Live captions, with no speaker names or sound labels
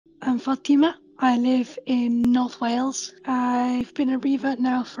I'm Fatimah. I live in North Wales. I've been a revert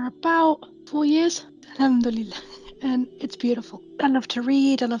now for about 4 years, alhamdulillah, and it's beautiful. I love to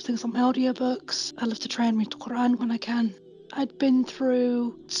read, I love things like my audiobooks, I love to try and read the Quran when I can. I'd been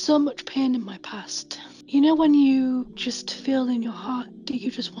through so much pain in my past. You know when you just feel in your heart that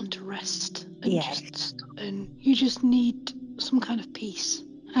you just want to rest and and you just need some kind of peace.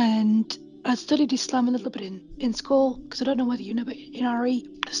 And I studied Islam a little bit in school, because I don't know whether you know, but in RE,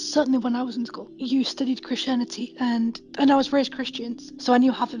 certainly when I was in school, you studied Christianity, and I was raised Christian, so I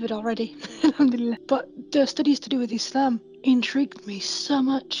knew half of it already, alhamdulillah. But the studies to do with Islam intrigued me so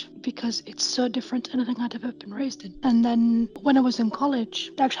much because it's so different to anything I'd ever been raised in. And then when I was in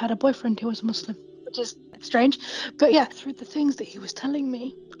college, I actually had a boyfriend who was Muslim, which is strange. But yeah, through the things that he was telling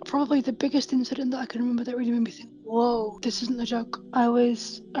me, probably the biggest incident that I can remember that really made me think, whoa, this isn't a joke. I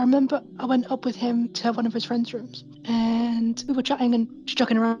remember I went up with him to one of his friends' rooms, and we were chatting and just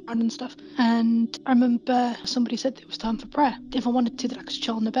joking around and stuff. And I remember somebody said that it was time for prayer. If I wanted to, that I could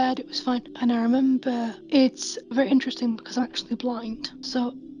chill on the bed, it was fine. And I remember it's very interesting because I'm actually blind.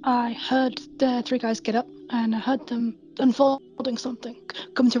 So I heard the three guys get up, and I heard them unfolding something,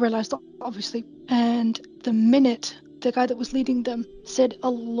 come to realise that obviously. And the minute the guy that was leading them said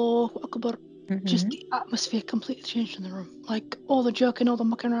Allahu Akbar, just the atmosphere completely changed in the room. Like all the joking, all the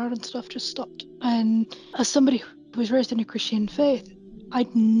mucking around and stuff just stopped. And as somebody who was raised in a Christian faith,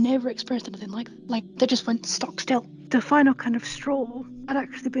 I'd never experienced anything like they just went stock still. The final kind of straw, I'd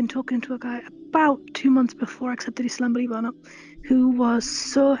actually been talking to a guy about 2 months before I accepted Islam, believe it or not, who was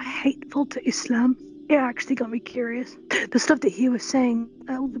so hateful to Islam. It actually got me curious. The stuff that he was saying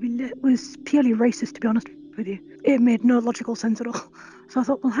was purely racist, to be honest with you. It made no logical sense at all. So I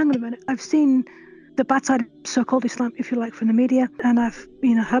thought, well, hang on a minute. I've seen the bad side of so-called Islam, if you like, from the media, and I've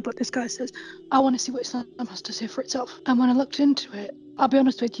heard what this guy says. I want to see what Islam has to say for itself. And when I looked into it, I'll be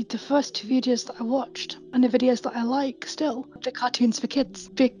honest with you, the first two videos that I watched, and the videos that I like still, the cartoons for kids,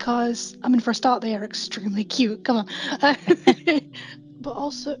 because, I mean, for a start, they are extremely cute. Come on. But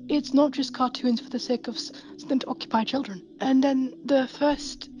also, it's not just cartoons for the sake of them to occupy children. And then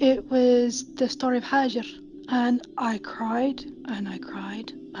it was the story of Hajar. And I cried, and I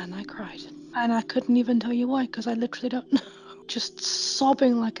cried, and I cried. And I couldn't even tell you why, because I literally don't know. Just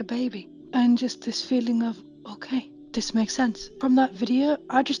sobbing like a baby. And just this feeling of, okay, this makes sense. From that video,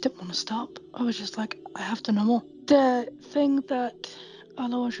 I just didn't want to stop. I was just like, I have to know more. The thing that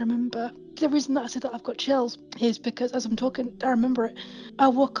I'll always remember, the reason that I said that I've got chills is because as I'm talking, I remember it. I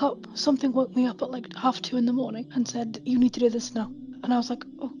woke up, something woke me up at like 2:30 in the morning and said, you need to do this now. And I was like,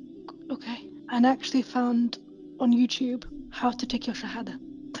 oh, okay. And I actually found on YouTube how to take your shahadah.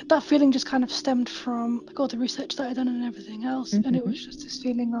 That feeling just kind of stemmed from like all the research that I'd done and everything else. And it was just this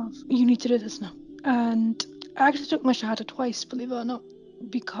feeling of, you need to do this now. And I actually took my shahadah twice, believe it or not,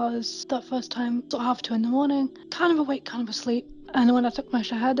 because that first time, at 2:30 in the morning, kind of awake, kind of asleep. And when I took my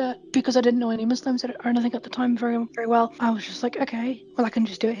shahada, because I didn't know any Muslims or anything at the time very, very well, I was just like, okay, well, I can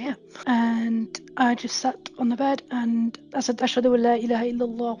just do it here. And I just sat on the bed and I said, Ashhadu an la ilaha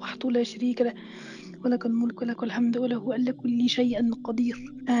illallah wahdahu la sharika lah ولك الملك ولك الحمد وله على كل شيء قدير.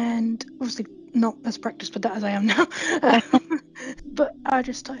 And obviously not as practiced with that as I am now. But I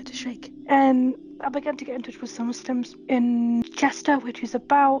just started to shake. And I began to get in touch with some Muslims in Chester, which is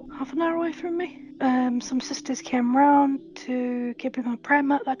about half an hour away from me. Some sisters came round to give me my prayer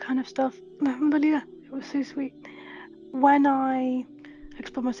mat, that kind of stuff. Alhamdulillah, it was so sweet. When I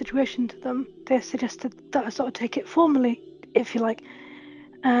explained my situation to them, they suggested that I sort of take it formally, if you like.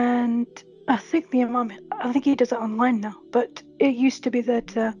 And I think the Imam, I think he does it online now, but it used to be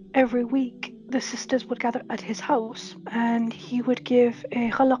that every week the sisters would gather at his house and he would give a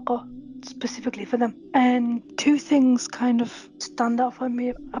halaqah specifically for them. And two things kind of stand out for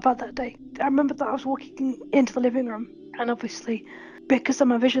me about that day. I remember that I was walking into the living room, and obviously because of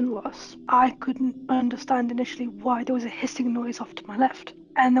my vision loss, I couldn't understand initially why there was a hissing noise off to my left.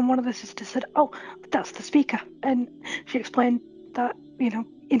 And then one of the sisters said, oh, that's the speaker. And she explained that,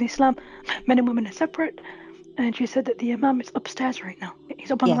 in Islam, men and women are separate. And she said that the Imam is upstairs right now.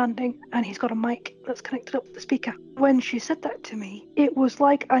 He's up on the landing and he's got a mic that's connected up with the speaker. When she said that to me, it was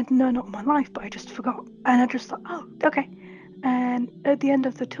like I'd known it all my life, but I just forgot. And I just thought, oh, okay. And at the end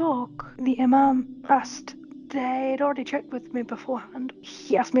of the talk, the Imam asked, they'd already checked with me beforehand.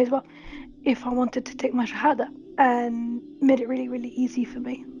 He asked me as well if I wanted to take my shahada, and made it really, really easy for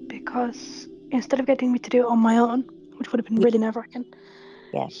me, because instead of getting me to do it on my own, which would have been really nerve-wracking,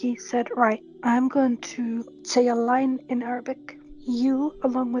 he said, right, I'm going to say a line in Arabic. You,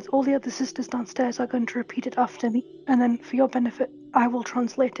 along with all the other sisters downstairs, are going to repeat it after me. And then for your benefit, I will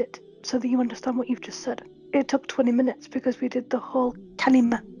translate it so that you understand what you've just said. it took 20 minutes because we did the whole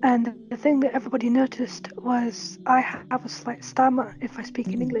kalima. And the thing that everybody noticed was I have a slight stammer if I speak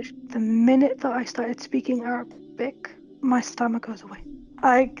in English. The minute that I started speaking Arabic, my stammer goes away.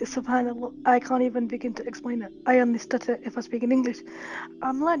 Subhanallah, I can't even begin to explain it. I only stutter if I speak in English.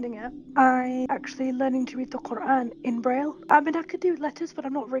 I'm learning it. I'm actually learning to read the Quran in Braille. I mean, I could do letters, but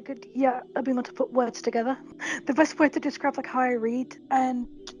I'm not very good yet at being able to put words together. The best way to describe like how I read. And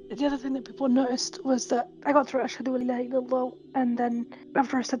the other thing that people noticed was that I got through Ashhadu an la ilaha illallah, and then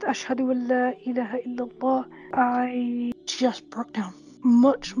after I said Ashhadu an la ilaha illallah, I just broke down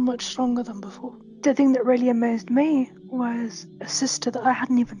much, much stronger than before. The thing that really amazed me was a sister that I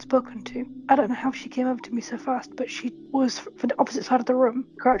hadn't even spoken to. I don't know how she came over to me so fast, but she was from the opposite side of the room,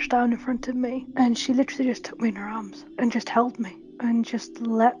 crouched down in front of me, and she literally just took me in her arms and just held me and just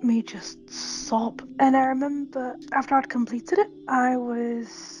let me just sob. And I remember after I'd completed it, I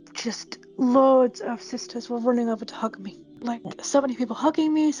was just loads of sisters were running over to hug me. Like so many people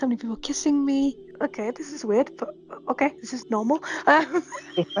hugging me, so many people kissing me. Okay, this is weird, but okay, this is normal.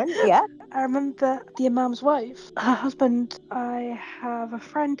 Different, yeah. I remember the Imam's wife, her husband. I have a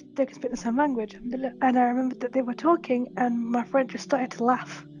friend that can speak the same language, and I remember that they were talking, and my friend just started to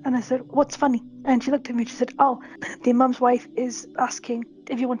laugh. And I said, "What's funny?" And she looked at me and she said, "Oh, the Imam's wife is asking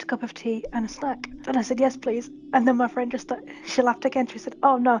if you want a cup of tea and a snack." And I said, "Yes, please." And then my friend she laughed again. She said,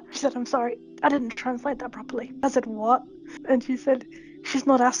 "Oh no." She said, "I'm sorry, I didn't translate that properly." I said, "What?" And she said, "She's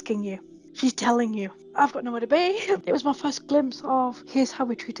not asking you. She's telling you." I've got nowhere to be. It was my first glimpse of here's how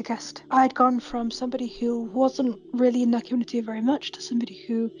we treat a guest. I'd gone from somebody who wasn't really in that community very much to somebody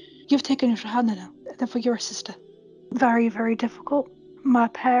who you've taken your shahadah now, and therefore you're a sister. Very, very difficult. My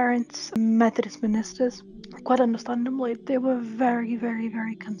parents, Methodist ministers, quite understandably, they were very, very,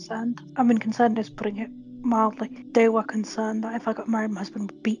 very concerned. I mean, concerned is putting it mildly. They were concerned that if I got married, my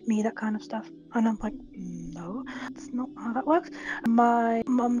husband would beat me, that kind of stuff. And I'm like, no, that's not how that works. My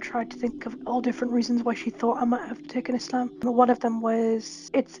mum tried to think of all different reasons why she thought I might have taken Islam. One of them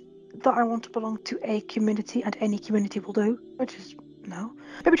was it's that I want to belong to a community and any community will do, which is no.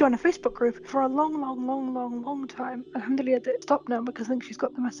 Maybe join a Facebook group. For a long time, alhamdulillah, it stopped now because I think she's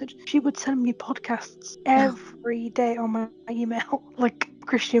got the message. She would send me podcasts every day on my email, like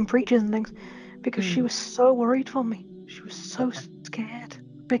Christian preachers and things, because she was so worried for me. She was so scared.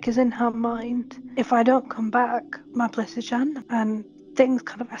 Because in her mind, if I don't come back, my place is Jannah. And things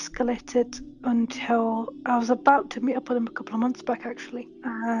kind of escalated until I was about to meet up with them a couple of months back, actually.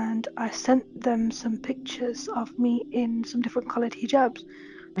 And I sent them some pictures of me in some different coloured hijabs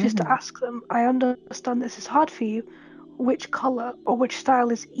just to ask them, I understand this is hard for you. Which colour or which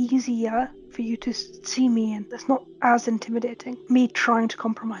style is easier for you to see me in? That's not as intimidating. Me trying to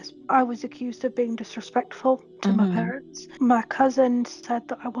compromise. I was accused of being disrespectful to my parents. My cousin said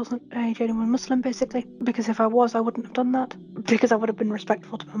that I wasn't a genuine Muslim, basically, because if I was, I wouldn't have done that, because I would have been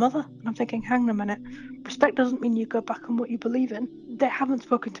respectful to my mother. And I'm thinking, hang on a minute, respect doesn't mean you go back on what you believe in. They haven't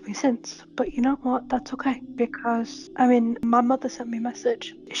spoken to me since, but you know what, that's okay, because I mean, my mother sent me a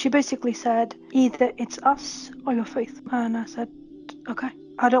message. She basically said, either it's us or your faith. And I said, okay,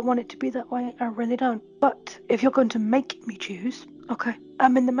 I don't want it to be that way, I really don't. But if you're going to make me choose, okay. I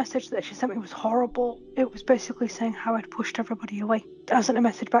mean, the message that she sent me was horrible. It was basically saying how I'd pushed everybody away. I sent a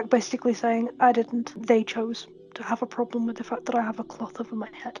message back basically saying I didn't, they chose to have a problem with the fact that I have a cloth over my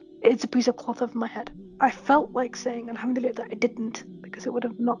head. It's a piece of cloth over my head. I felt like saying, alhamdulillah, that I didn't, because it would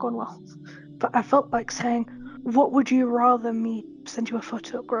have not gone well. But I felt like saying, what would you rather me send you a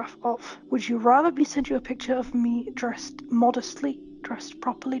photograph of? Would you rather me send you a picture of me dressed modestly, dressed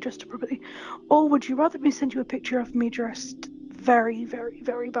properly, or would you rather me send you a picture of me dressed very, very,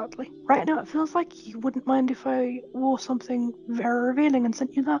 very badly? Right now, it feels like you wouldn't mind if I wore something very revealing and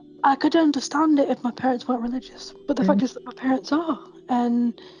sent you that. I could understand it if my parents weren't religious, but the fact is that my parents are.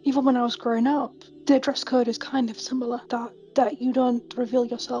 And even when I was growing up, their dress code is kind of similar, that you don't reveal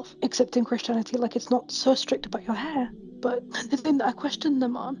yourself, except in Christianity, like it's not so strict about your hair. But the thing that I question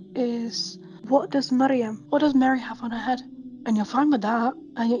them on is, what does Mary have on her head? And you're fine with that,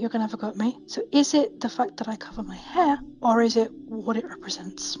 and yet you're going to have a go at me. So is it the fact that I cover my hair, or is it what it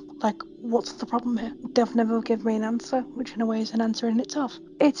represents? Like, what's the problem here? They've never given me an answer, which in a way is an answer in itself.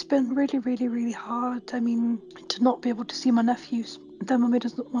 It's been really, really, really hard. I mean, to not be able to see my nephews. Their mummy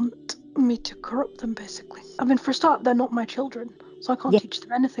doesn't want me to corrupt them, basically. I mean, for a start, they're not my children, so I can't teach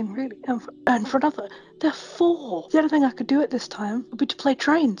them anything, really. And for another, they're 4. The only thing I could do at this time would be to play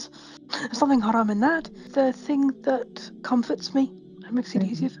trains. There's nothing haram in that. The thing that comforts me and makes it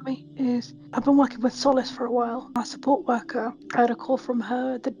easier for me is I've been working with Solace for a while. My support worker, I had a call from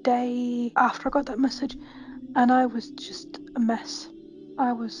her the day after I got that message, and I was just a mess.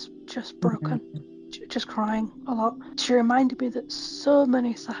 I was just broken. just crying a lot. She reminded me that so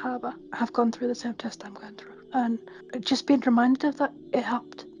many Sahaba have gone through the same test I'm going through. And just being reminded of that, it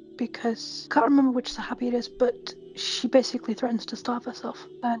helped. Because I can't remember which Sahabi it is, but she basically threatens to starve herself.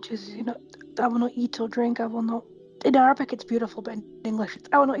 And she's, I will not eat or drink, I will not. In Arabic, it's beautiful, but in English, it's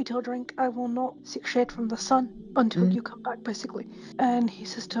I will not eat or drink, I will not seek shade from the sun until you come back, basically. And he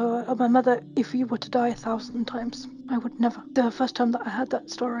says to her, oh, my mother, if you were to die 1,000 times, I would never. The first time that I heard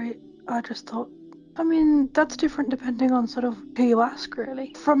that story, I just thought, I mean, that's different depending on sort of who you ask,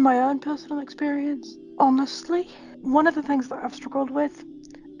 really. From my own personal experience, honestly, one of the things that I've struggled with,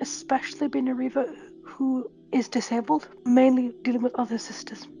 especially being a revert who is disabled, mainly dealing with other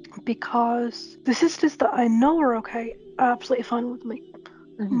sisters, because the sisters that I know are okay are absolutely fine with me.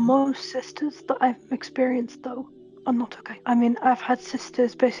 Most sisters that I've experienced, though, are not okay. I mean, I've had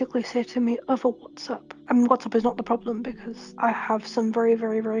sisters basically say to me over WhatsApp. I mean, WhatsApp is not the problem because I have some very,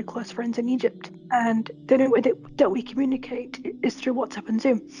 very, very close friends in Egypt, and the only way that we communicate is through WhatsApp and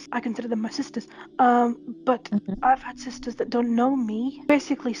Zoom. I consider them my sisters. But I've had sisters that don't know me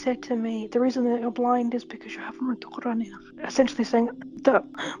basically say to me, the reason that you're blind is because you haven't read the Quran enough. Essentially saying that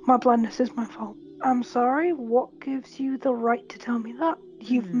my blindness is my fault. I'm sorry, what gives you the right to tell me that?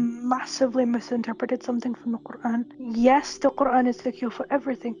 You've massively misinterpreted something from the Quran. Yes, the Quran is the cure for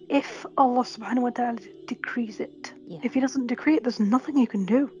everything if Allah subhanahu wa ta'ala decrees it. Yeah. If He doesn't decree it, there's nothing you can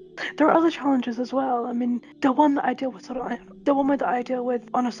do. There are other challenges as well. I mean, the one that I deal with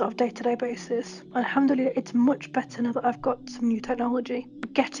on a sort of day-to-day basis, alhamdulillah, it's much better now that I've got some new technology.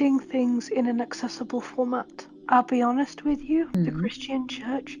 Getting things in an accessible format. I'll be honest with you, the Christian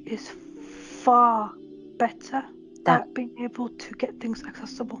church is far better at being able to get things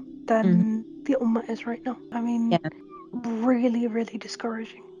accessible than the Ummah is right now. I mean, really, really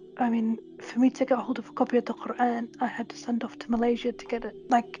discouraging. I mean, for me to get hold of a copy of the Quran, I had to send off to Malaysia to get it.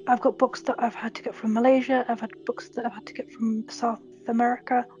 Like, I've got books that I've had to get from Malaysia, I've had books that I've had to get from South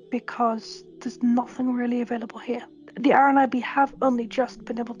America because there's nothing really available here. The RNIB have only just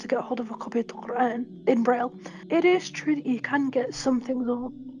been able to get hold of a copy of the Quran in Braille. It is true that you can get some things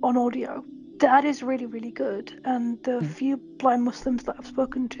on audio. That is really, really good. And the few blind Muslims that I've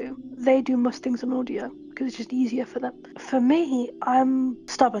spoken to, they do most things on audio because it's just easier for them. For me, I'm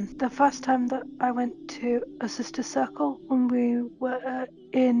stubborn. The first time that I went to a sister circle when we were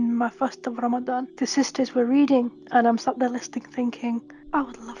in my first of Ramadan, the sisters were reading and I'm sat there listening thinking, I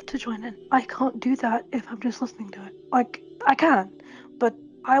would love to join in. I can't do that if I'm just listening to it. Like, I can, but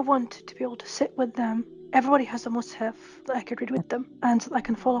I wanted to be able to sit with them. Everybody has a must-have that I could read with them and so that I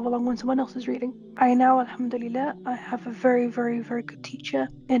can follow along when someone else is reading. I now, alhamdulillah, I have a very, very, very good teacher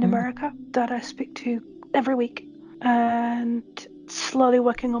in America that I speak to every week and slowly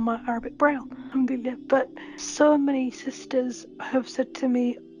working on my Arabic Braille, alhamdulillah. But so many sisters have said to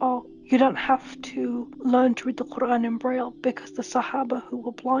me, oh, you don't have to learn to read the Quran in Braille because the Sahaba who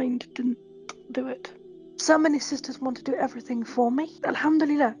were blind didn't do it. So many sisters want to do everything for me.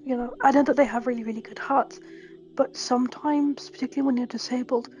 Alhamdulillah, I know that they have really, really good hearts, but sometimes, particularly when you're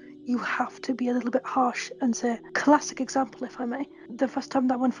disabled, you have to be a little bit harsh and say, classic example, if I may. The first time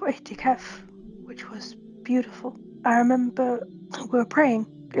that I went for ihtikaf, which was beautiful, I remember we were praying.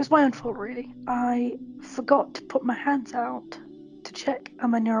 It was my own fault, really. I forgot to put my hands out to check,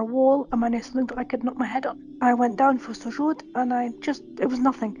 am I near a wall? Am I near something that I could knock my head on? I went down for sujood and it was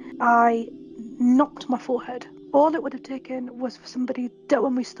nothing. I knocked my forehead. All it would have taken was for somebody that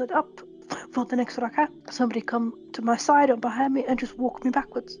when we stood up for the next rak'ah, somebody come to my side or behind me and just walk me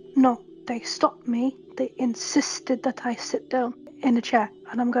backwards. No, they stopped me. They insisted that I sit down in a chair.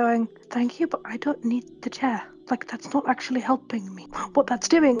 And I'm going, thank you, but I don't need the chair. Like, that's not actually helping me. What that's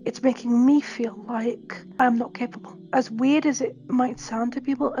doing, it's making me feel like I'm not capable. As weird as it might sound to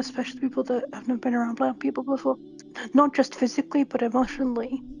people, especially people that have never been around blind people before, not just physically, but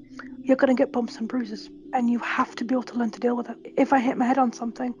emotionally, you're going to get bumps and bruises. And you have to be able to learn to deal with it. If I hit my head on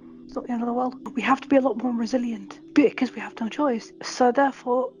something, it's not the end of the world. We have to be a lot more resilient because we have no choice. So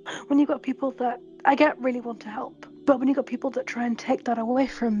therefore, when you've got people that I get really want to help, but when you've got people that try and take that away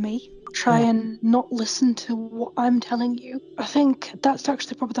from me, try and not listen to what I'm telling you, I think that's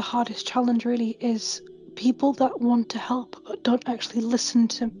actually probably the hardest challenge, really, is people that want to help but don't actually listen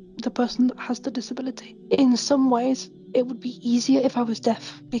to the person that has the disability. In some ways, it would be easier if I was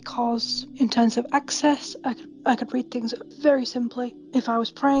deaf because in terms of access, I could read things very simply. If I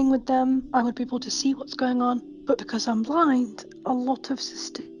was praying with them, I would be able to see what's going on. But because I'm blind, a lot of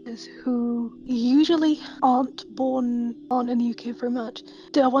sisters who usually aren't born in the UK very much,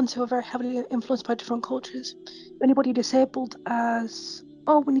 they are ones who are very heavily influenced by different cultures. Anybody disabled as,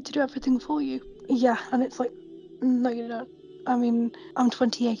 oh, we need to do everything for you. Yeah, and it's like, no, you don't. I mean, I'm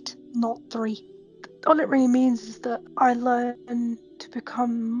 28, not 3. all it really means is that I learn to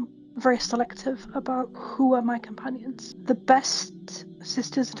become very selective about who are my companions. The best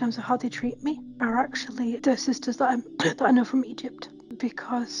sisters in terms of how they treat me are actually the sisters that I know from Egypt,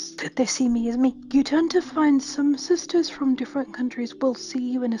 because they see me as me. You tend to find some sisters from different countries will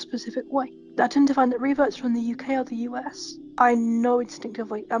see you in a specific way. I tend to find that reverts from the UK or the US, I know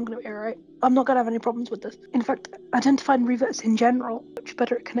instinctively I'm going to be alright. I'm not going to have any problems with this. In fact, I tend to find reverts in general much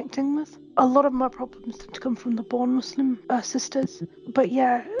better at connecting with. A lot of my problems tend to come from the born Muslim sisters. But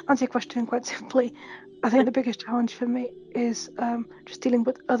yeah, answer your question quite simply, I think the biggest challenge for me is just dealing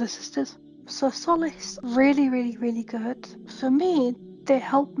with other sisters. So Solace, really, really, really good. For me, they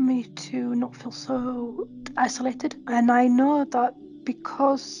help me to not feel so isolated. And I know that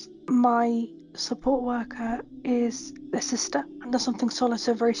because my support worker is a sister, and that's something Solace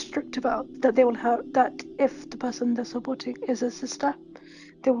are very strict about, that they will have, that if the person they're supporting is a sister,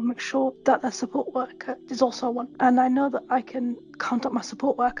 they will make sure that their support worker is also one. And I know that I can contact my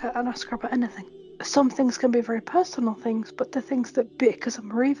support worker and ask her about anything. Some things can be very personal things, but the things that, because I'm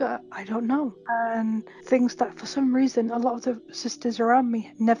a revert, I don't know. And things that for some reason a lot of the sisters around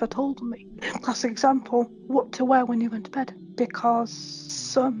me never told me. Classic example, what to wear when you went to bed. Because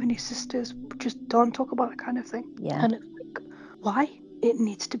so many sisters just don't talk about that kind of thing. Yeah. And it's like, why? It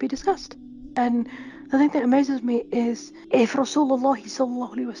needs to be discussed. And the thing that amazes me is if Rasulullah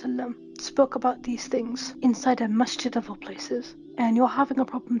sallallahu alaihi wasallam spoke about these things inside a masjid of all places, and you're having a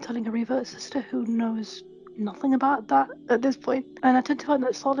problem telling a revert sister who knows nothing about that at this point. And I tend to find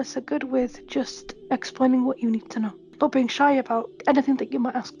that Solace are good with just explaining what you need to know, not being shy about anything that you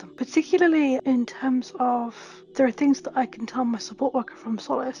might ask them. Particularly in terms of, there are things that I can tell my support worker from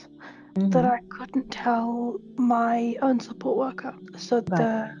Solace that I couldn't tell my own support worker. So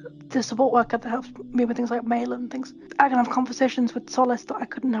the support worker that helps me with things like mail and things, I can have conversations with Solace that I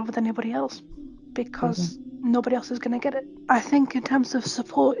couldn't have with anybody else, because nobody else is going to get it. I think in terms of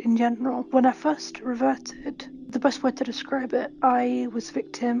support in general, when I first reverted, the best way to describe it, I was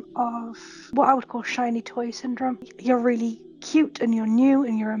victim of what I would call shiny toy syndrome. You're really cute and you're new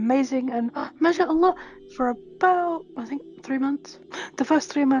and you're amazing, and mashallah, for about, I think, 3 months. The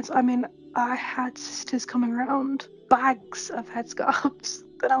first 3 months, I mean, I had sisters coming around, bags of headscarves,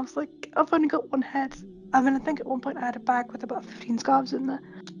 and I was like, I've only got one head. I mean, I think at one point I had a bag with about 15 scarves in there.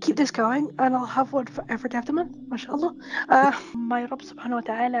 Keep this going, and I'll have one for every day of the month, mashallah. My Rabb subhanahu wa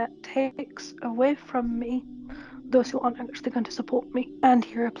ta'ala takes away from me those who aren't actually going to support me, and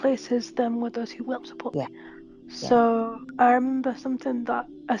he replaces them with those who will support me. So I remember something that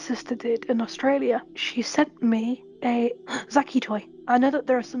a sister did in Australia. She sent me a Zaki toy. I know that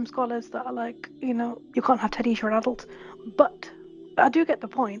there are some scholars that are like, you can't have teddies, you're an adult. But I do get the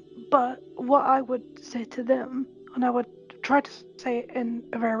point. But what I would say to them, and I would try to say it in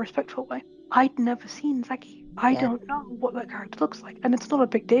a very respectful way, I'd never seen Zaki. I don't know what that character looks like. And it's not a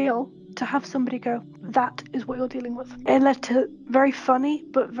big deal to have somebody go, that is what you're dealing with. It led to very funny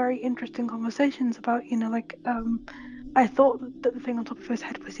but very interesting conversations about, I thought that the thing on top of his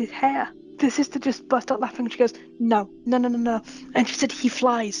head was his hair. The sister just burst out laughing. She goes, no. And she said, he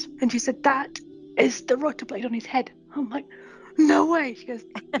flies. And she said, that is the rotor blade on his head. I'm like, no way. She goes,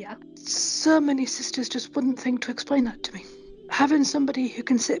 yeah. So many sisters just wouldn't think to explain that to me. Having somebody who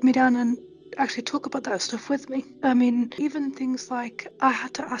can sit me down and actually talk about that stuff with me. I mean, even things like I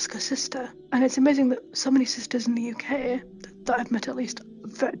had to ask a sister, and it's amazing that so many sisters in the UK that I've met at least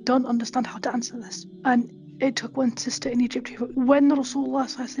don't understand how to answer this. And it took one sister in Egypt who, when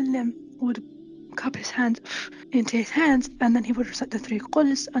Rasulullah would cup his hands into his hands, and then he would recite the 3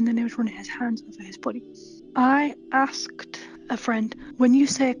 quls, and then he would run his hands over his body. I asked a friend, when you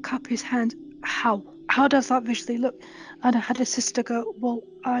say cup his hands, how does that visually look? And I had a sister go, well,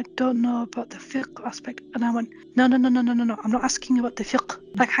 I don't know about the fiqh aspect. And I went, no, I'm not asking about the fiqh.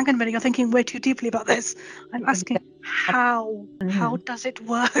 Like, hang on a minute, you're thinking way too deeply about this. I'm asking how does it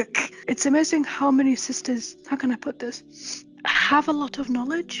work? It's amazing how many sisters, how can I put this, have a lot of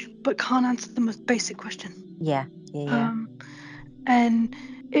knowledge but can't answer the most basic question. And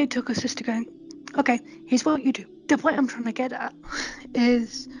it took a sister going, okay, here's what you do. The point I'm trying to get at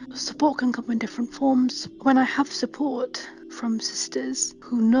is support can come in different forms. When I have support from sisters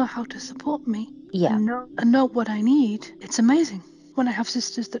who know how to support me and know what I need, it's amazing. When I have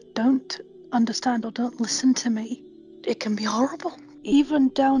sisters that don't understand or don't listen to me, it can be horrible. Even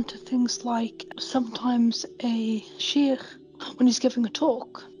down to things like sometimes a sheikh, when he's giving a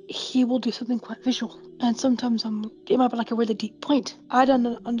talk, he will do something quite visual. And sometimes it might be like a really deep point. I don't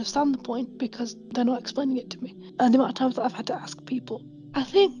understand the point because they're not explaining it to me. And the amount of times that I've had to ask people. I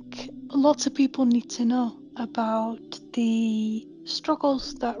think lots of people need to know about the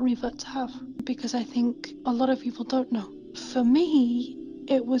struggles that reverts have, because I think a lot of people don't know. For me,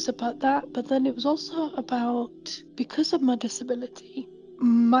 it was about that, but then it was also about, because of my disability,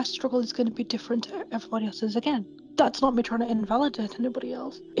 my struggle is going to be different to everybody else's again. That's not me trying to invalidate anybody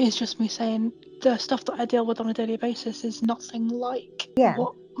else. It's just me saying the stuff that I deal with on a daily basis is nothing like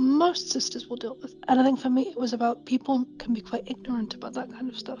what most sisters will deal with. And I think for me, it was about people can be quite ignorant about that kind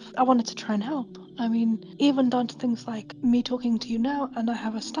of stuff. I wanted to try and help. I mean, even down to things like me talking to you now and I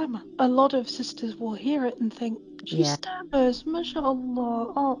have a stammer. A lot of sisters will hear it and think, she stammers,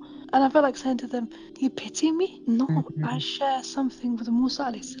 mashallah. Oh. And I feel like saying to them, you pity me? No, I share something with Musa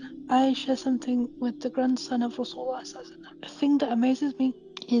alayhi salam. I share something with the grandson of Rasulullah. A thing that amazes me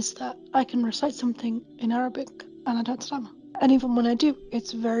is that I can recite something in Arabic and I don't stammer. And even when I do,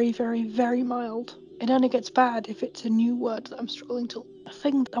 it's very, very, very mild. It only gets bad if it's a new word that I'm struggling to. The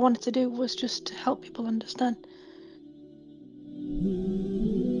thing that I wanted to do was just to help people understand.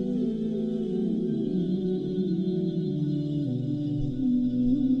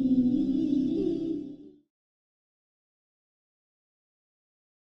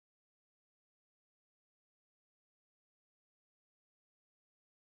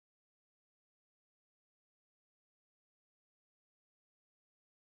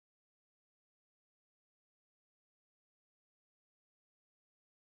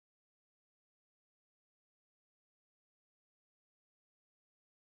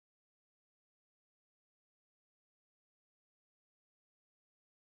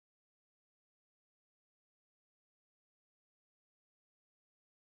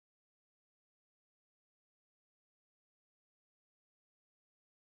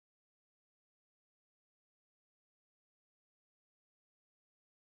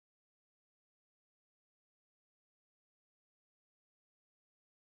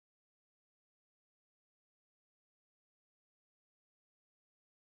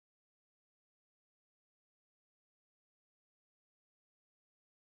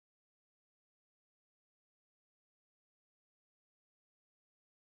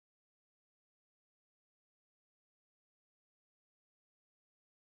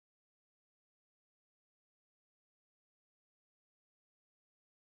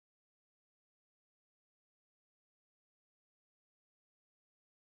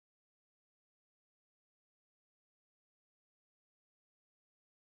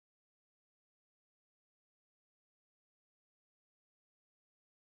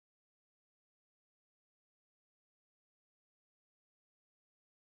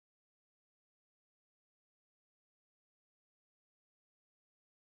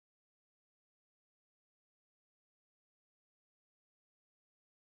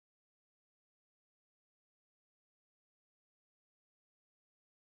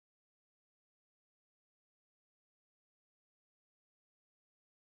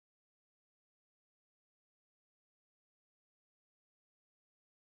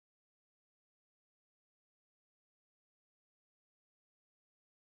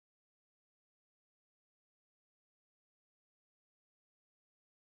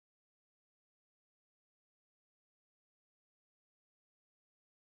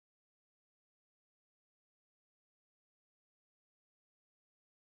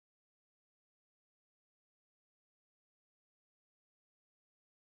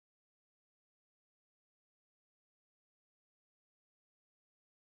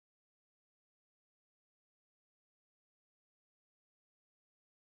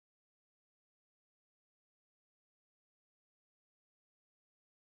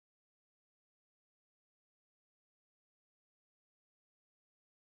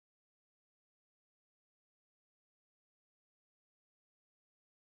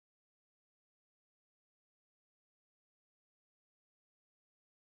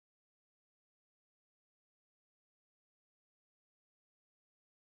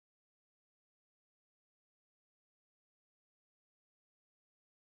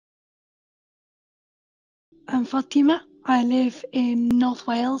 I'm Fatimah. I live in North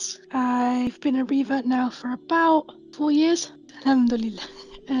Wales. I've been a revert now for about 4 years. Alhamdulillah.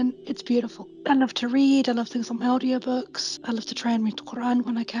 And it's beautiful. I love to read. I love things like my audiobooks. I love to try and read the Quran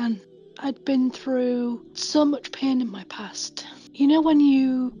when I can. I'd been through so much pain in my past. You know when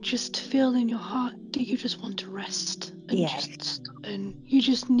you just feel in your heart that you just want to rest and just stop and you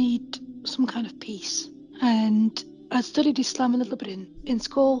just need some kind of peace. And I studied Islam a little bit in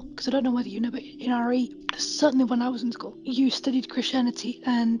school, because I don't know whether you know, but in RE, certainly when I was in school, you studied Christianity,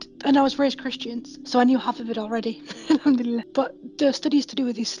 and I was raised Christian, so I knew half of it already. Alhamdulillah. But the studies to do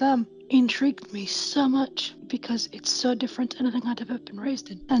with Islam intrigued me so much because it's so different than anything I'd ever been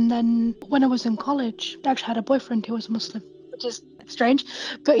raised in. And then when I was in college, I actually had a boyfriend who was Muslim, which is strange.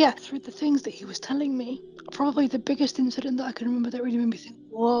 But yeah, through the things that he was telling me, probably the biggest incident that I can remember that really made me think,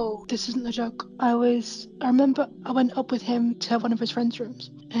 whoa, this isn't a joke. I remember I went up with him to one of his friends'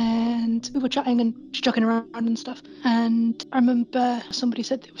 rooms and we were chatting and just joking around and stuff. And I remember somebody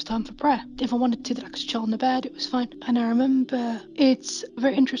said that it was time for prayer. If I wanted to, that I could chill on the bed, it was fine. And I remember it's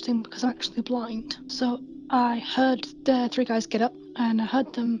very interesting because I'm actually blind. So I heard the three guys get up and I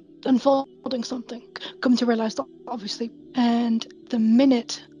heard them unfolding something, come to realize that obviously. And the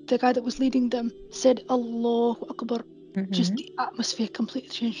minute the guy that was leading them said Allahu Akbar, just the atmosphere completely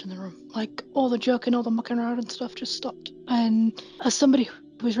changed in the room. Like all the joking, all the mucking around and stuff just stopped. And as somebody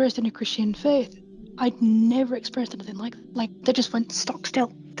who was raised in a Christian faith, I'd never experienced anything like they just went stock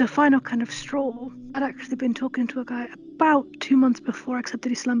still. The final kind of straw, I'd actually been talking to a guy about 2 months before I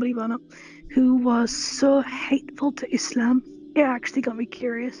accepted Islam, believe it or not, who was so hateful to Islam. It actually got me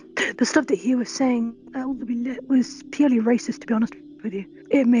curious. The stuff that he was saying was purely racist, to be honest with you.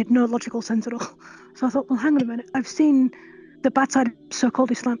 It made no logical sense at all. So I thought, well, hang on a minute. I've seen the bad side of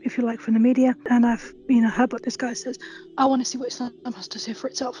so-called Islam, if you like, from the media, and I've heard what this guy says. I want to see what Islam has to say for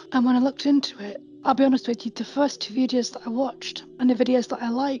itself. And when I looked into it, I'll be honest with you, the first two videos that I watched and the videos that I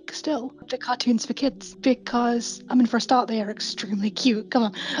like still, the cartoons for kids, because I mean, for a start, they are extremely cute. Come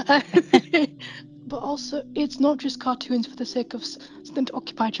on. But also, it's not just cartoons for the sake of something to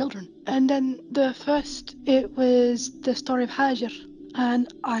occupy children. And then the first, it was the story of Hajar.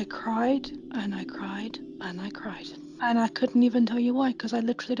 And I cried, and I cried, and I cried. And I couldn't even tell you why, because I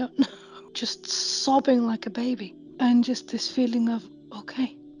literally don't know. Just sobbing like a baby. And just this feeling of,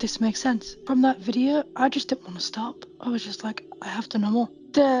 okay, this makes sense. From that video, I just didn't want to stop. I was just like, I have to know more.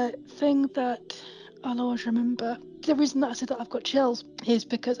 The thing that I'll always remember, the reason that I said that I've got chills is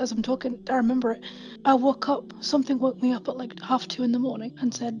because as I'm talking, I remember it. I woke up, something woke me up at like 2:30 in the morning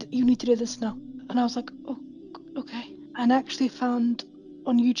and said, you need to do this now. And I was like, oh, okay. And I actually found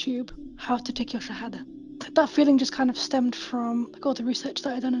on YouTube how to take your shahadah. That feeling just kind of stemmed from like all the research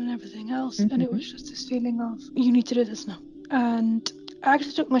that I'd done and everything else. And it was just this feeling of, you need to do this now. And I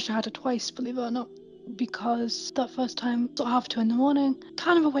actually took my shahada twice, believe it or not, because that first time, sort of 2:30 in the morning,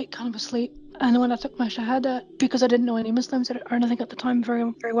 kind of awake, kind of asleep. And when I took my shahada, because I didn't know any Muslims or anything at the time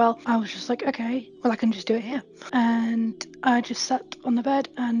very, very well, I was just like, okay, well, I can just do it here. And I just sat on the bed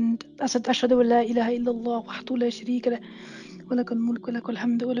and I said, Ashhadu an la ilaha illallah wahdahu la sharika lah وَلَكَ الْمُلْكُ وَلَكَ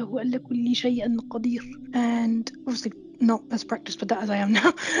الْحَمْدُ وَلَهُ عَلَى كُلِّ شَيْءٍ قَدِيرٌ. And obviously not as practiced with that as I am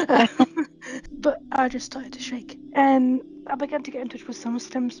now. But I just started to shake. And I began to get in touch with some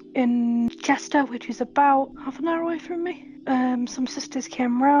Muslims in Chester, which is about half an hour away from me. Some sisters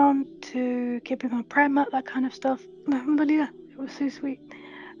came round to give me my prayer mat, that kind of stuff. Alhamdulillah, it was so sweet.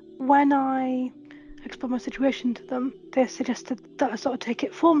 When I explained my situation to them, they suggested that I sort of take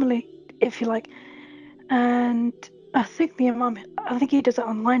it formally, if you like. And I think the Imam, I think he does it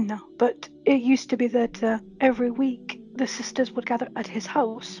online now, but it used to be that every week the sisters would gather at his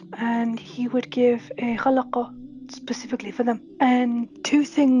house and he would give a halaqah specifically for them. And two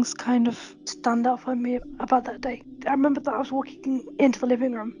things kind of stand out for me about that day. I remember that I was walking into the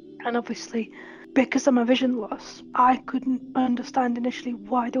living room and obviously because of my vision loss, I couldn't understand initially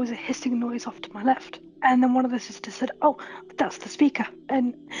why there was a hissing noise off to my left. And then one of the sisters said, oh, that's the speaker.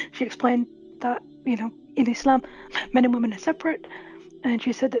 And she explained that, in Islam, men and women are separate. And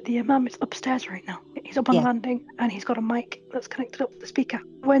she said that the Imam is upstairs right now. He's up on the landing and he's got a mic that's connected up to the speaker.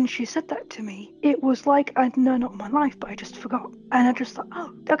 When she said that to me, it was like I'd known it all my life, but I just forgot. And I just thought,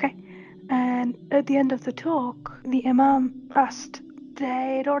 oh, okay. And at the end of the talk, the Imam asked,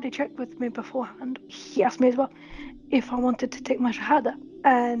 they'd already checked with me beforehand. He asked me as well if I wanted to take my shahada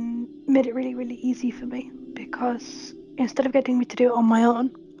and made it really, really easy for me because instead of getting me to do it on my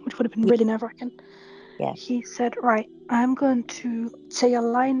own, which would have been really nerve-wracking, he said, right, I'm going to say a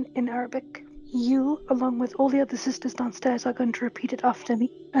line in Arabic. You, along with all the other sisters downstairs, are going to repeat it after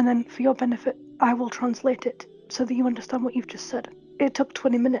me. And then for your benefit, I will translate it so that you understand what you've just said. It took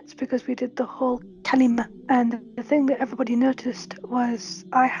 20 minutes because we did the whole kalima. And the thing that everybody noticed was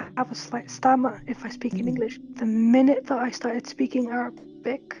I have a slight stammer if I speak in English. The minute that I started speaking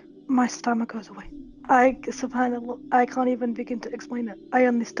Arabic, my stammer goes away. Subhanallah, I can't even begin to explain it. I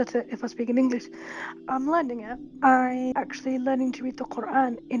only stutter if I speak in English. I'm learning it. I'm actually learning to read the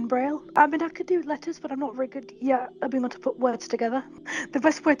Quran in Braille. I mean, I could do letters, but I'm not very good yet at being able to put words together. The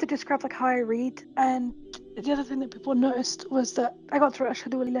best way to describe how I read. And the other thing that people noticed was that I got through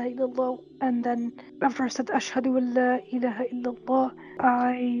Ashhadu an la ilaha illallah, and then after I said Ashhadu an la ilaha illallah,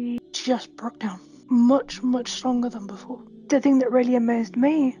 I just broke down. Much, much stronger than before. The thing that really amazed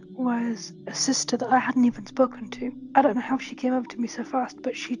me was a sister that I hadn't even spoken to. I don't know how she came over to me so fast,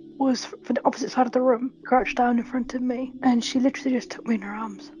 but she was from the opposite side of the room, crouched down in front of me, and she literally just took me in her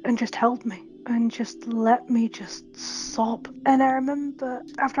arms and just held me and just let me just sob. And I remember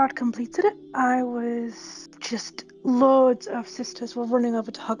after I'd completed it, I was just, loads of sisters were running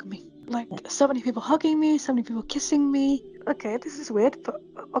over to hug me. Like, so many people hugging me, so many people kissing me. Okay, this is weird, but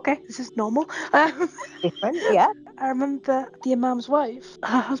okay, this is normal. Different, yeah. I remember the Imam's wife,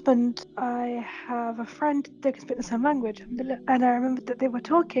 her husband. I have a friend that can speak the same language, and I remember that they were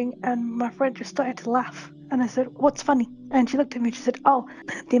talking, and my friend just started to laugh. And I said, "What's funny?" And she looked at me and she said, "Oh,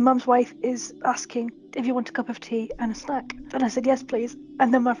 the Imam's wife is asking if you want a cup of tea and a snack." And I said, "Yes, please."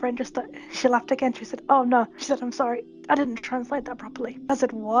 And then my friend she laughed again. She said, "Oh no." She said, "I'm sorry, I didn't translate that properly." I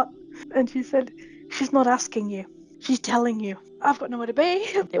said, "What?" And she said, "She's not asking you. She's telling you." I've got nowhere to be.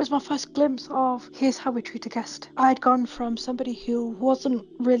 It was my first glimpse of here's how we treat a guest. I'd gone from somebody who wasn't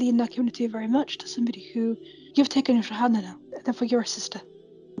really in that community very much to somebody who, you've taken your shahadah now, therefore you're a sister.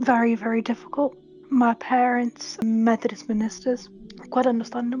 Very, very difficult. My parents, Methodist ministers, quite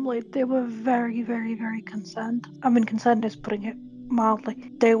understandably, they were very, very, very concerned. I mean, concerned is putting it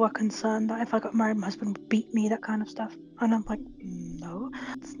mildly. They were concerned that if I got married, my husband would beat me, that kind of stuff. And I'm like, no,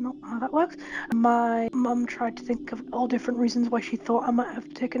 that's not how that works. My mum tried to think of all different reasons why she thought I might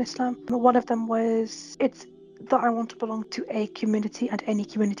have taken Islam. One of them was it's that I want to belong to a community and any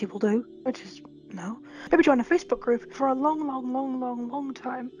community will do, which is no. Maybe join a Facebook group. For a long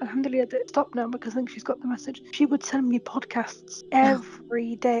time, alhamdulillah, it stopped now because I think she's got the message. She would send me podcasts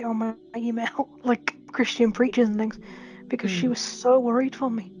every day on my email, like Christian preachers and things, because she was so worried for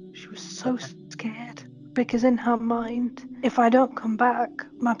me. She was so scared. Because in her mind, if I don't come back,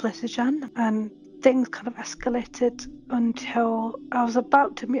 my place is Jannah. And things kind of escalated until I was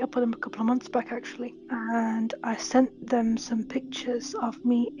about to meet up with them a couple of months back, actually. And I sent them some pictures of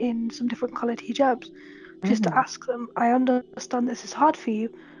me in some different coloured hijabs just to ask them, I understand this is hard for you.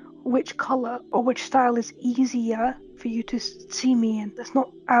 Which colour or which style is easier for you to see me in? That's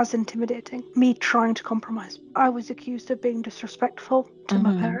not as intimidating. Me trying to compromise. I was accused of being disrespectful to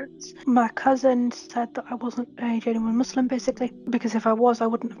my parents. My cousin said that I wasn't a genuine Muslim, basically, because if I was, I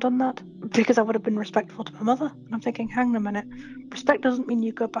wouldn't have done that, because I would have been respectful to my mother. And I'm thinking, hang on a minute, respect doesn't mean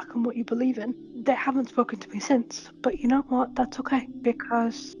you go back on what you believe in. They haven't spoken to me since, but you know what, that's okay,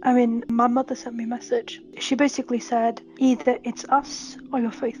 because I mean, my mother sent me a message. She basically said, either it's us or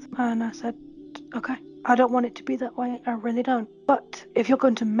your faith. And I said, okay, I don't want it to be that way, I really don't. But if you're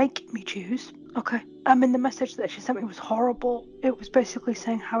going to make me choose, okay. I mean, the message that she sent me was horrible. It was basically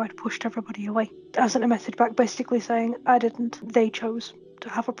saying how I'd pushed everybody away. I sent a message back basically saying I didn't, they chose to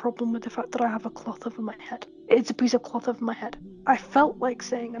have a problem with the fact that I have a cloth over my head. It's a piece of cloth over my head. I felt like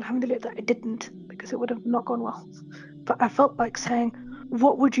saying, alhamdulillah, that I didn't, because it would have not gone well. But I felt like saying,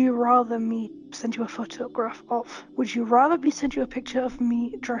 what would you rather me send you a photograph of? Would you rather me send you a picture of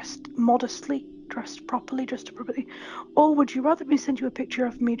me dressed modestly, dressed properly, or would you rather me send you a picture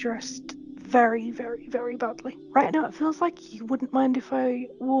of me dressed very, very, very badly? Right now, it feels like you wouldn't mind if I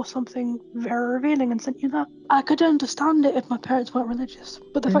wore something very revealing and sent you that. I could understand it if my parents weren't religious,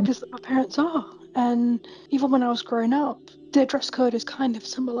 but the fact is that my parents are. And even when I was growing up, their dress code is kind of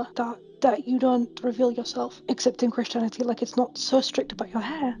similar, that you don't reveal yourself, except in Christianity, like it's not so strict about your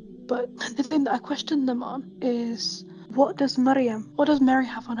hair. But the thing that I question them on is, what does Mary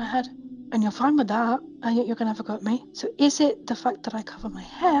have on her head? And you're fine with that, and yet you're going to have a go at me. So is it the fact that I cover my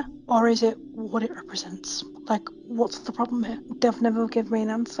hair, or is it what it represents? Like, what's the problem here? They've never given me an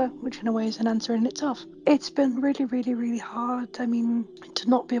answer, which in a way is an answer in itself. It's been really, really, really hard. I mean, to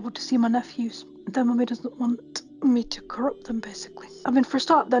not be able to see my nephews. Their mummy doesn't want me to corrupt them, basically. I mean, for a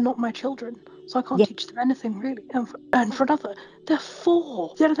start, they're not my children, so I can't teach them anything, really. And for another, they're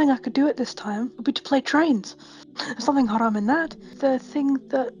 4. The only thing I could do at this time would be to play trains. There's nothing haram in that. The thing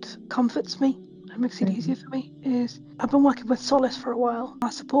that comforts me and makes it easier for me is I've been working with Solace for a while. My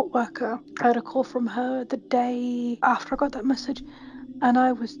support worker, I had a call from her the day after I got that message, and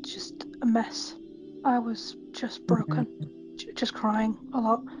I was just a mess. I was just broken, just crying a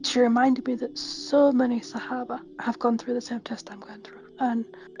lot. She reminded me that so many Sahaba have gone through the same test I'm going through. And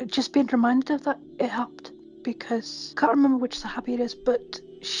just being reminded of that, it helped. Because I can't remember which Sahabi it is, but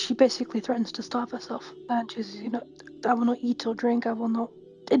she basically threatens to starve herself. And she's, I will not eat or drink, I will not.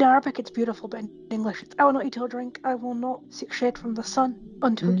 In Arabic, it's beautiful, but in English, it's I will not eat or drink, I will not seek shade from the sun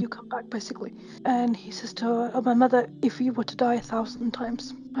until you come back, basically. And he says to her, oh, my mother, if you were to die 1,000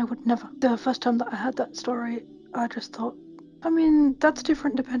 times, I would never. The first time that I heard that story, I just thought, I mean, that's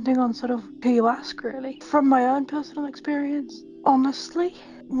different depending on sort of who you ask, really. From my own personal experience, honestly,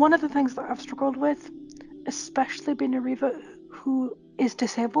 one of the things that I've struggled with, especially being a Revert who is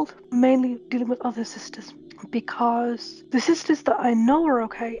disabled, mainly dealing with other sisters, because the sisters that I know are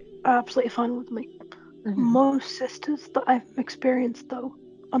okay are absolutely fine with me. Most sisters that I've experienced, though,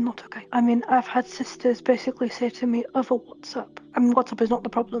 are not okay. I mean, I've had sisters basically say to me over WhatsApp. I mean, WhatsApp is not the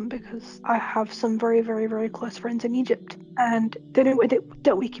problem because I have some very, very, very close friends in Egypt, and the only way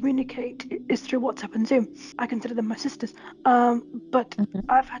that we communicate is through WhatsApp and Zoom. I consider them my sisters. But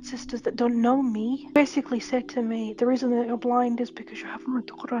I've had sisters that don't know me basically say to me, the reason that you're blind is because you haven't read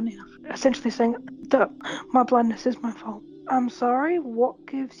the Quran enough. Essentially saying that my blindness is my fault. I'm sorry, what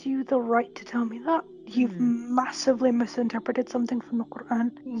gives you the right to tell me that? You've massively misinterpreted something from the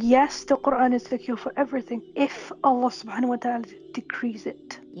Quran. Yes, the Quran is the cure for everything if Allah subhanahu wa ta'ala decrees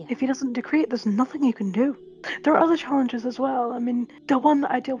it. Yeah. If He doesn't decree it, there's nothing you can do. There are other challenges as well. I mean, the one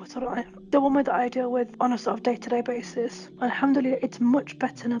that I deal with, on a sort of day-to-day basis, alhamdulillah, it's much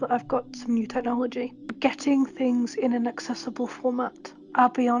better now that I've got some new technology. Getting things in an accessible format. I'll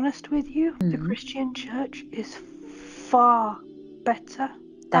be honest with you, the Christian church is far better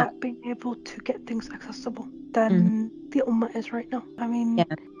at being able to get things accessible than the Ummah is right now. I mean,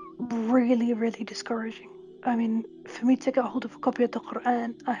 really, really discouraging. I mean, for me to get a hold of a copy of the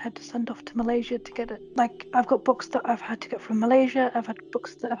Quran, I had to send off to Malaysia to get it. Like, I've got books that I've had to get from Malaysia, I've had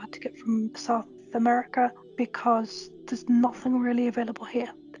books that I've had to get from South America, because there's nothing really available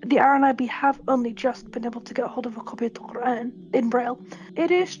here. The RNIB have only just been able to get a hold of a copy of the Quran in Braille.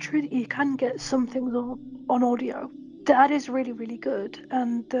 It is true that you can get some things on audio. That is really, really good.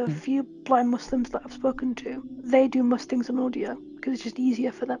 And the few blind Muslims that I've spoken to, they do most things on audio because it's just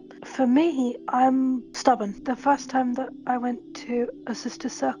easier for them. For me, I'm stubborn. The first time that I went to a sister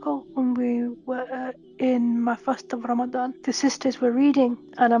circle when we were in my first of Ramadan, the sisters were reading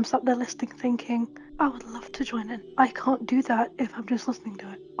and I'm sat there listening thinking, I would love to join in. I can't do that if I'm just listening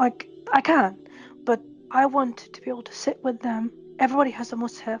to it. Like, I can, but I want to be able to sit with them. Everybody has a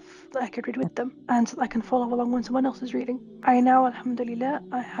mushaf that I could read with them, and I can follow along when someone else is reading. I now, alhamdulillah,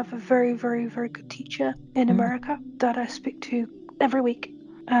 I have a very, very, very good teacher in America that I speak to every week,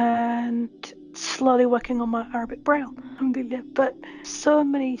 and slowly working on my Arabic Braille, alhamdulillah. But so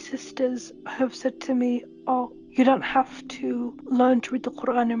many sisters have said to me, oh, you don't have to learn to read the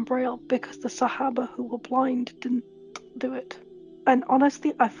Quran in Braille because the Sahaba who were blind didn't do it. And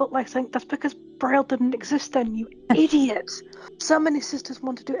honestly, I felt like saying, that's because Braille didn't exist then, you idiots. So many sisters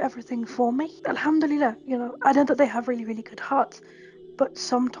want to do everything for me. Alhamdulillah, I know that they have really, really good hearts, but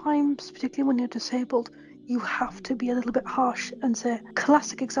sometimes, particularly when you're disabled, you have to be a little bit harsh and say,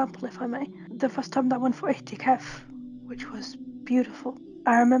 classic example, if I may. The first time that I went for ihtikaf, which was beautiful,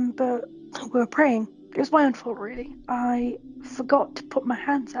 I remember we were praying. It was my own fault, really. I forgot to put my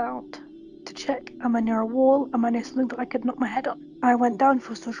hands out to check, am I near a wall? Am I near something that I could knock my head on? I went down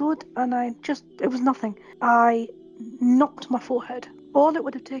for sujood and it was nothing. I knocked my forehead. All it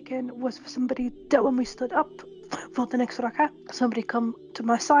would have taken was for somebody that when we stood up for the next rak'ah, somebody come to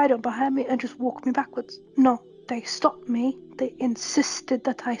my side or behind me and just walk me backwards. No, they stopped me. They insisted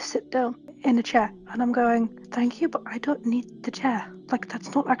that I sit down in a chair. And I'm going, thank you, but I don't need the chair. Like,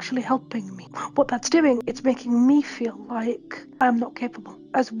 that's not actually helping me. What that's doing, it's making me feel like I'm not capable.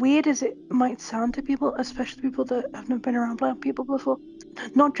 As weird as it might sound to people, especially people that have never been around blind people before,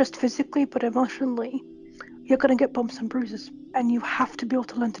 not just physically, but emotionally, you're going to get bumps and bruises. And you have to be able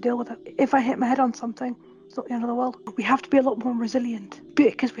to learn to deal with it. If I hit my head on something, it's not the end of the world. We have to be a lot more resilient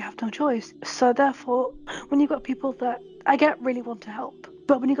because we have no choice. So therefore, when you've got people that I get really want to help,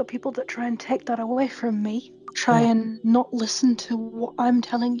 but when you've got people that try and take that away from me, try and not listen to what I'm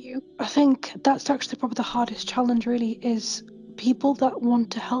telling you, I think that's actually probably the hardest challenge, really, is people that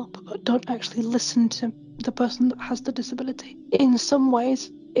want to help but don't actually listen to the person that has the disability. In some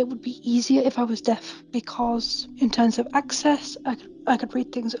ways, it would be easier if I was deaf, because in terms of access, I could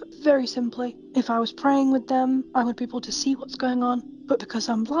read things very simply. If I was praying with them, I would be able to see what's going on. But because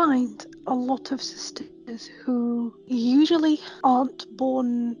I'm blind, a lot of sisters who usually aren't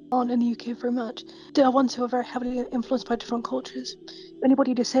born in the UK very much, they are ones who are very heavily influenced by different cultures.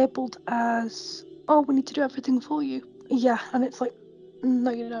 Anybody disabled as, oh, we need to do everything for you. Yeah, and it's like,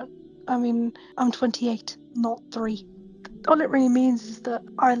 no, you don't. I mean, I'm 28, not 3. All it really means is that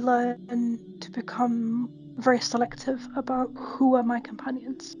I learn to become very selective about who are my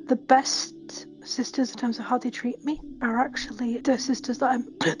companions. The best sisters in terms of how they treat me are actually the sisters that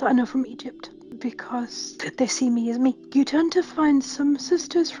I know from Egypt, because they see me as me. You tend to find some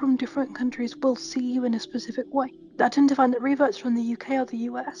sisters from different countries will see you in a specific way. I tend to find that reverts from the UK or the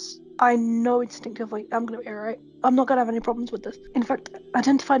US, I know instinctively I'm going to be alright. I'm not going to have any problems with this. In fact, I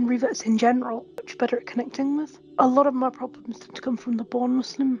tend to find reverts in general much better at connecting with. A lot of my problems tend to come from the born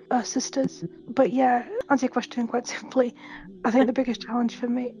Muslim sisters. But yeah, answer your question quite simply, I think the biggest challenge for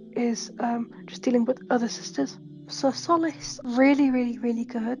me is just dealing with other sisters. So Solace, really, really, really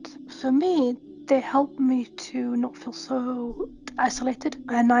good. For me, they help me to not feel so isolated.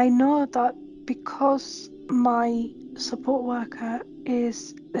 And I know that because my support worker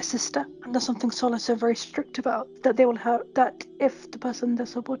is a sister, and that's something Solace are very strict about, that they will have, that if the person they're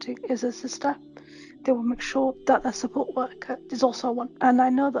supporting is a sister, they will make sure that their support worker is also one. And I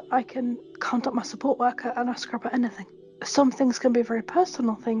know that I can contact my support worker and ask her about anything. Some things can be very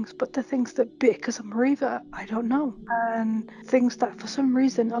personal things, but the things that, because I'm a revert, I don't know. And things that for some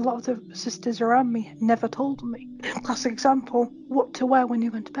reason a lot of the sisters around me never told me. Classic example, what to wear when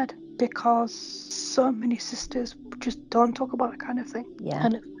you went to bed. Because so many sisters just don't talk about that kind of thing. Yeah.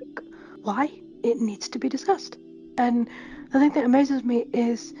 And it's like, why? It needs to be discussed. And the thing that amazes me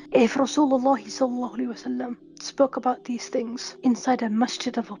is if Rasulullah sallallahu alaihi wasallam spoke about these things inside a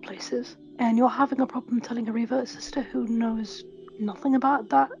masjid of all places, and you're having a problem telling a revert sister who knows nothing about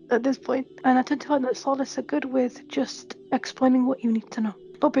that at this point. And I tend to find that Solace are good with just explaining what you need to know,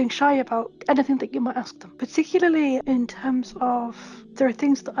 not being shy about anything that you might ask them. Particularly in terms of, there are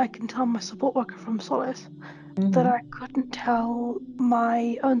things that I can tell my support worker from Solace that I couldn't tell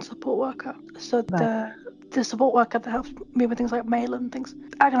my own support worker. So Right. the support worker that helps me with things like mail and things,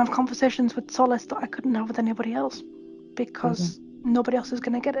 I can have conversations with Solace that I couldn't have with anybody else because nobody else is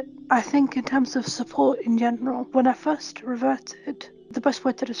going to get it. I think in terms of support in general, when I first reverted, the best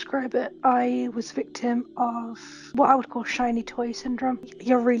way to describe it, I was victim of what I would call shiny toy syndrome.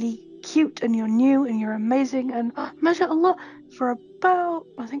 You're really cute and you're new and you're amazing and mashallah for about,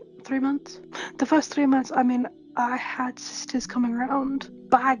 I think, 3 months. The first 3 months, I mean, I had sisters coming around,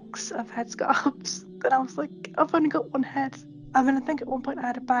 bags of headscarves, and I was like, I've only got one head. I mean, I think at one point I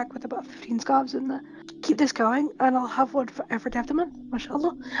had a bag with about 15 scarves in there. Keep this going, and I'll have one for every day of the month,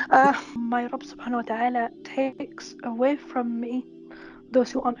 mashallah. My Rabb subhanahu wa ta'ala takes away from me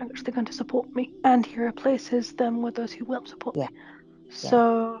those who aren't actually going to support me, and he replaces them with those who will support Yeah. me.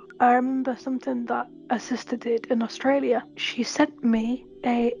 So I remember something that a sister did in Australia. She sent me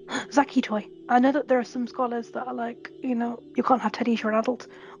a Zaki toy. I know that there are some scholars that are like, you can't have teddies, you're an adult.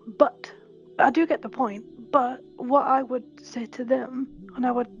 But I do get the point. But what I would say to them, and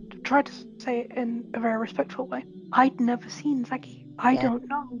I would try to say it in a very respectful way, I'd never seen Zaki. I don't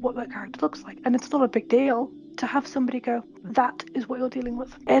know what that character looks like. And it's not a big deal to have somebody go, that is what you're dealing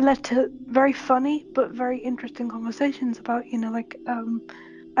with. It led to very funny but very interesting conversations about,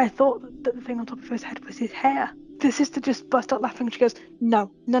 I thought that the thing on top of his head was his hair. The sister just burst out laughing. She goes,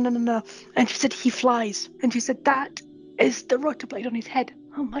 no. And she said, he flies. And she said, that is the rotor blade on his head.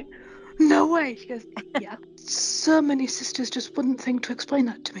 I'm like, no way. She goes, yeah. So many sisters just wouldn't think to explain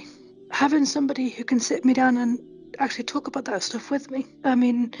that to me. Having somebody who can sit me down and actually talk about that stuff with me. I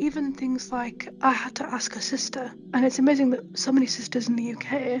mean, even things like I had to ask a sister, and it's amazing that so many sisters in the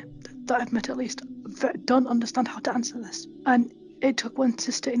UK that I've met at least don't understand how to answer this. And it took one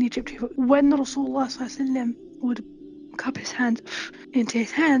sister in Egypt who, when Rasulullah would cup his hands into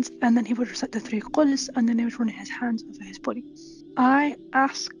his hands, and then he would recite the 3 quls, and then he would run his hands over his body. I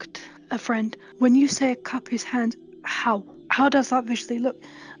asked a friend, when you say cup his hands, how does that visually look?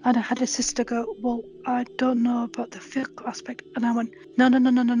 And I had a sister go, well, I don't know about the fiqh aspect. And I went, no, I'm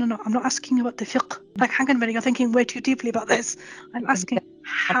not asking about the fiqh. Like, hang on a minute, you're thinking way too deeply about this. I'm asking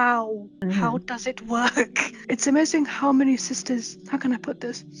how does it work? It's amazing how many sisters, how can I put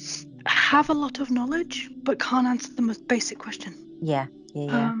this, have a lot of knowledge but can't answer the most basic question. Yeah.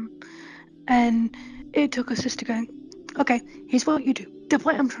 And it took a sister going, okay, here's what you do. The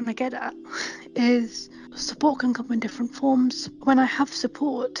point I'm trying to get at is support can come in different forms. When I have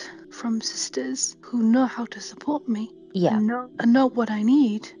support from sisters who know how to support me and know what I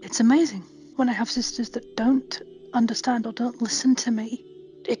need, it's amazing. When I have sisters that don't understand or don't listen to me,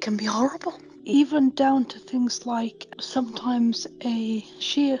 it can be horrible. Even down to things like sometimes a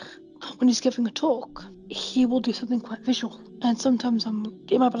sheikh, when he's giving a talk, he will do something quite visual. And sometimes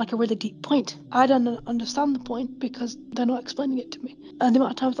it might be like a really deep point. I don't understand the point because they're not explaining it to me. And the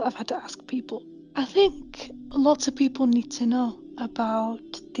amount of times that I've had to ask people, I think lots of people need to know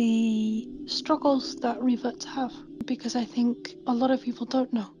about the struggles that reverts have, because I think a lot of people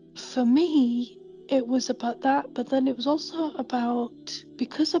don't know. For me, it was about that, but then it was also about,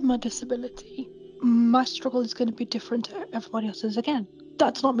 because of my disability, my struggle is going to be different to everybody else's again.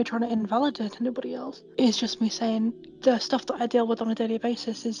 That's not me trying to invalidate anybody else. It's just me saying the stuff that I deal with on a daily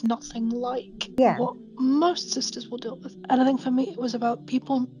basis is nothing like what most sisters will deal with. And I think for me, it was about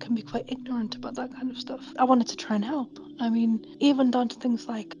people can be quite ignorant about that kind of stuff. I wanted to try and help. I mean, even down to things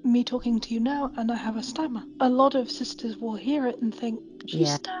like me talking to you now and I have a stammer. A lot of sisters will hear it and think, she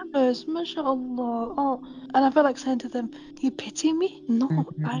Yeah. stammers, mashallah. Oh. And I feel like saying to them, you pity me? No,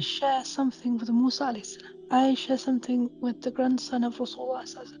 I Mhm. share something with Musa alayhi salam. I share something with the grandson of Rasulullah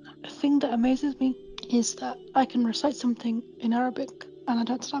sallallahu alaihi wasallam. The thing that amazes me is that I can recite something in Arabic and I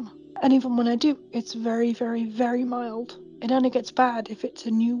don't stammer. And even when I do, it's very, very, very mild. It only gets bad if it's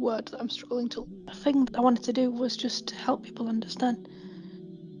a new word that I'm struggling to. The thing that I wanted to do was just to help people understand